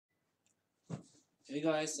Hey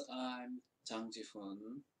guys, I'm Jang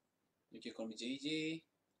Ji-hoon. You can call me JJ.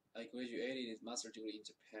 I graduated master degree in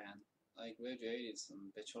Japan. I graduated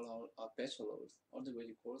some bachelor's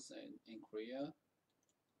undergraduate course in Korea.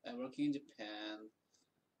 I'm working in Japan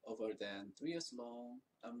over than 3 years long.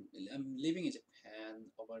 I'm living in Japan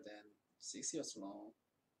over than 6 years long.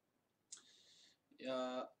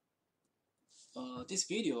 Yeah, this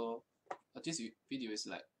video is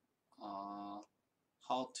like uh,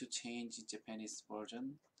 how to change Japanese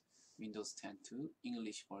version Windows 10 to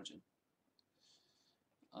English version.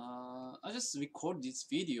 I just record this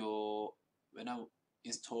video when I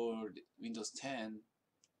installed Windows 10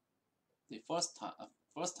 the first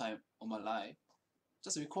time of my life.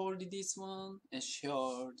 Just recorded this one and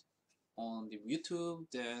shared on the YouTube.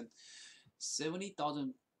 Then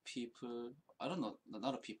 70,000 people. I don't know,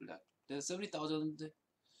 not a people that there's 70,000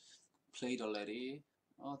 played already.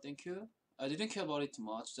 Oh, thank you. I didn't care about it too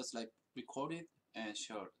much. Just like recorded and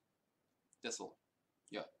shared. That's all.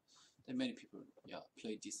 Yeah. Then many people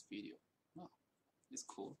played this video. Oh, it's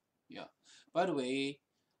cool. Yeah. By the way,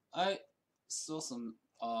 I saw some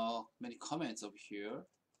many comments over here.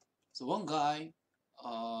 So one guy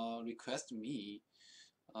requested me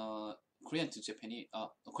Korean to Japanese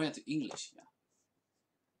Korean to English. Yeah.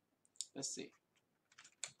 Let's see.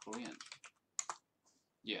 Korean.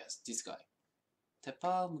 Yes, this guy.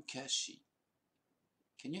 Tepa Mukeshi.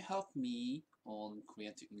 Can you help me on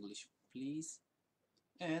Korean to English, please?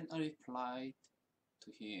 And I replied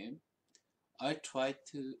to him. I try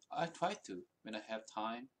to when I have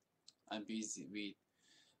time. I'm busy with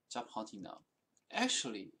job hunting now.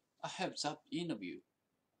 Actually, I have job interview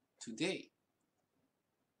today.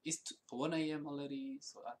 It's 1 a.m. already,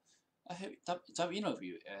 so I have job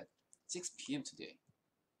interview at 6 p.m. today.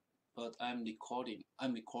 But I'm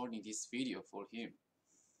recording this video for him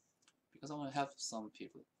because I want to help some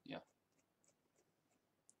people. Yeah.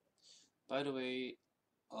 By the way,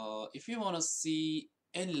 if you want to see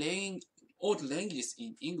any old languages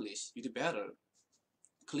in English, you do better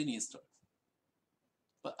clean install.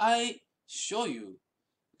 But I show you,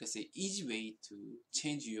 let's say, easy way to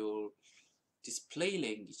change your display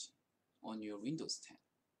language on your Windows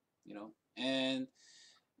 10. And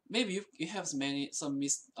maybe you have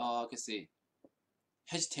let's say,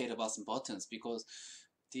 hesitate about some buttons because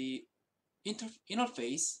the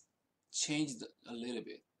interface changed a little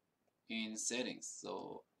bit in settings.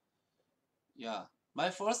 So yeah, my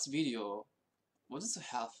first video wasn't so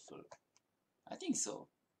helpful. I think so.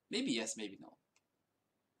 Maybe yes, maybe no.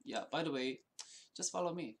 Yeah. By the way, just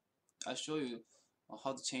follow me. I'll show you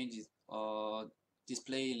how to change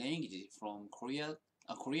display language from Korean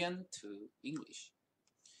to English.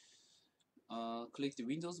 Click the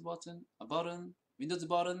Windows button. Then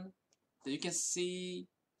you can see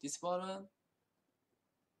this button.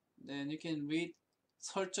 Then you can read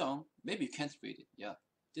설정. Maybe you can't read it. Yeah,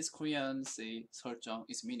 this Korean say 설정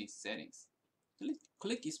is meaning settings.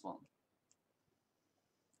 Click this one.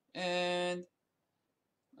 And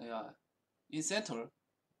yeah, in center,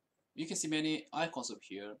 you can see many icons up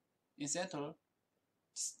here. In center,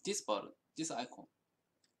 this button, this icon,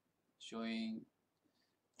 showing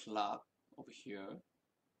clock over here,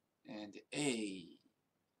 and A,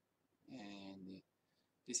 and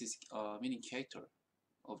this is meaning character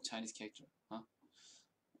of Chinese character, huh?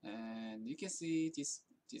 And you can see this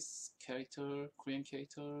character, Korean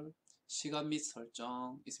character, 시간 및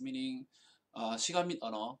설정 is meaning 시간 및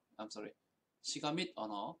언어. I'm sorry, 시간 및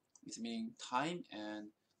언어 is meaning time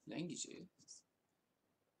and languages.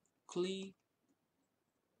 Click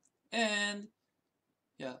and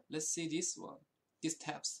yeah, let's see this one. These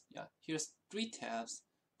tabs. Yeah, here's 3 tabs.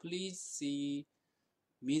 Please see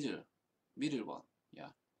middle one.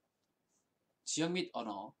 Yeah, 지역 및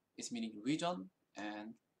언어 is meaning region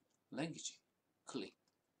and language. Click.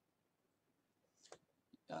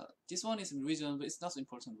 This one is region, but it's not so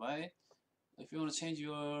important, right? If you want to change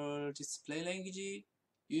your display language,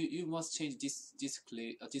 you must change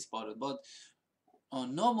this button. But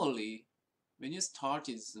normally, when you start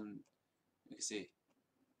is you can say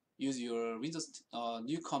use your Windows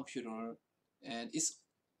new computer, and it's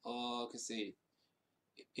can say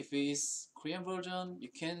if it's Korean version, you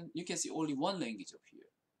can see only one language up here,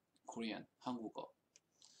 Korean, 한국어.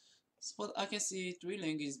 But I can see 3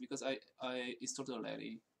 languages because I installed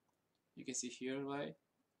already. You can see here, right?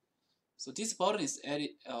 So this button is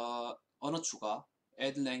언어 추가,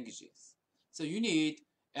 add languages. So you need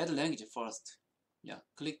add language first. Yeah,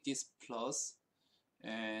 click this plus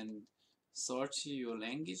and search your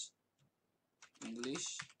language,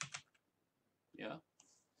 English. Yeah,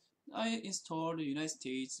 I installed United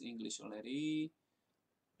States English already.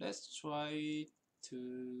 Let's try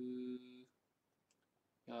to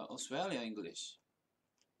Australia English.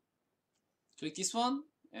 Click this one,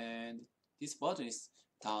 and this button is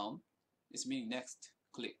down. It's meaning next.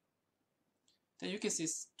 Click. Then you can see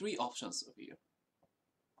three options over here.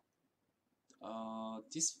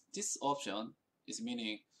 This option is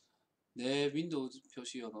meaning 내 윈도우즈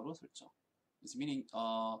표시 언어로 설정. It's meaning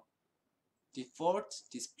default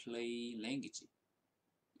display language.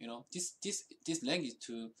 You know, this language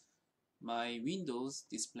to my Windows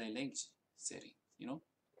display language setting. You know.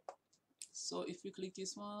 So if you click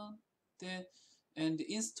this one, then and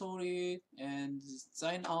install it and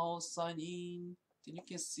sign out, sign in, then you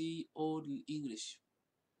can see all the English.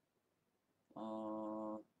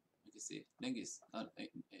 You can see language,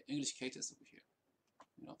 English characters over here.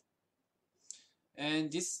 You know.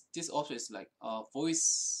 And this option is like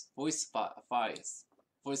voice files,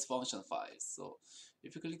 voice function files. So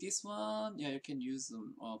if you click this one, yeah, you can use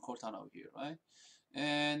Cortana over here, right?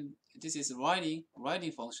 And this is writing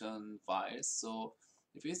function files. So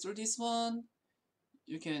if you install this one,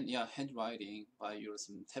 you can handwriting by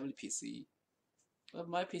using tablet PC. But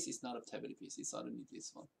my PC is not a tablet PC, so I don't need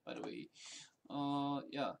this one. By the way,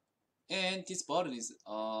 yeah. And this button is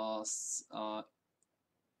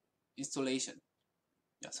installation.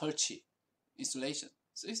 Yeah, search installation.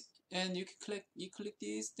 So and you can click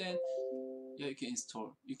this, then yeah, you can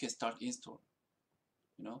install. You can start install.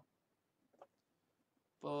 You know.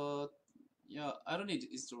 But yeah, I don't need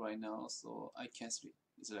to install right now, so I cancel it.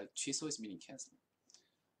 It's like 취소 is meaning cancel.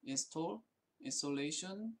 Install,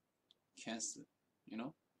 installation, cancel. You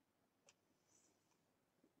know.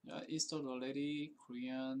 Yeah, installed already.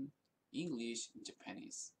 Korean, English,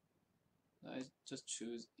 Japanese. I just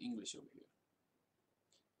choose English over here.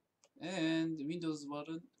 And Windows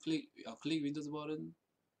button, click Windows button,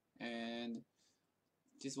 and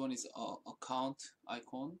this one is account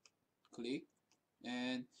icon. Click,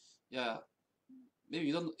 and yeah,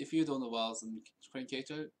 maybe if you don't know about some Korean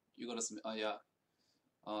character, you're gonna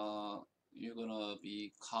you're gonna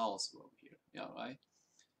be chaos over here. Yeah, right.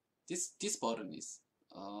 This button is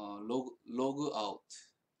log out.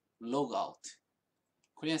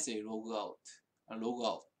 Korean say log out.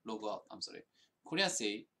 I'm sorry. Korean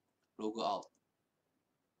say log out.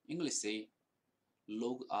 English say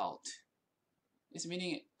log out. Its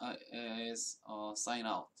meaning is sign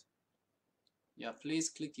out. Yeah, please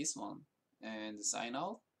click this one and sign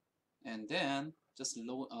out, and then just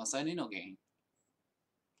sign in again.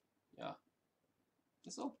 Yeah,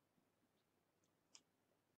 that's all.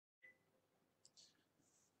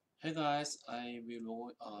 Hey guys, I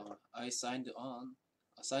signed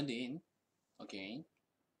in again,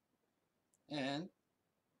 and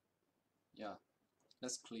yeah,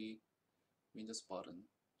 let's click Windows button.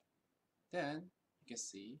 Then you can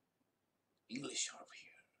see English over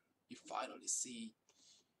here. You finally see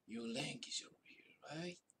your language over here,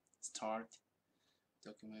 right? Start,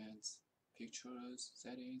 documents, pictures,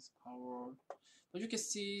 settings, power. But you can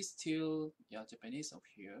see still Japanese over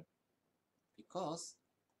here, because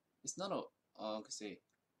it's not a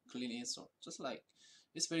clean install. Just like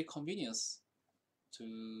it's very convenient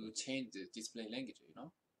to change the display language, you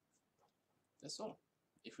know. That's all.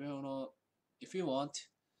 If you want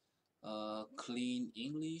clean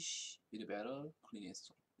English with better clean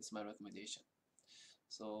install, it's my recommendation.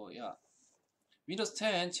 So yeah, Windows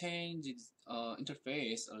 10 changed its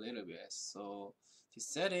interface a little bit. So the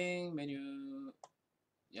setting menu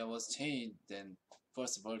was changed than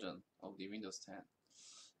first version of the Windows 10.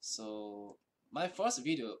 So my first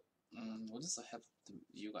video will just help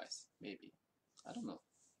you guys. Maybe, I don't know.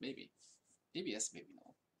 Maybe yes, maybe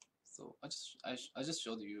no. So I just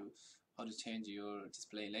showed you how to change your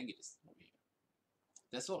display languages over here.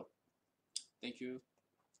 That's all. Thank you.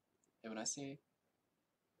 Have a nice day.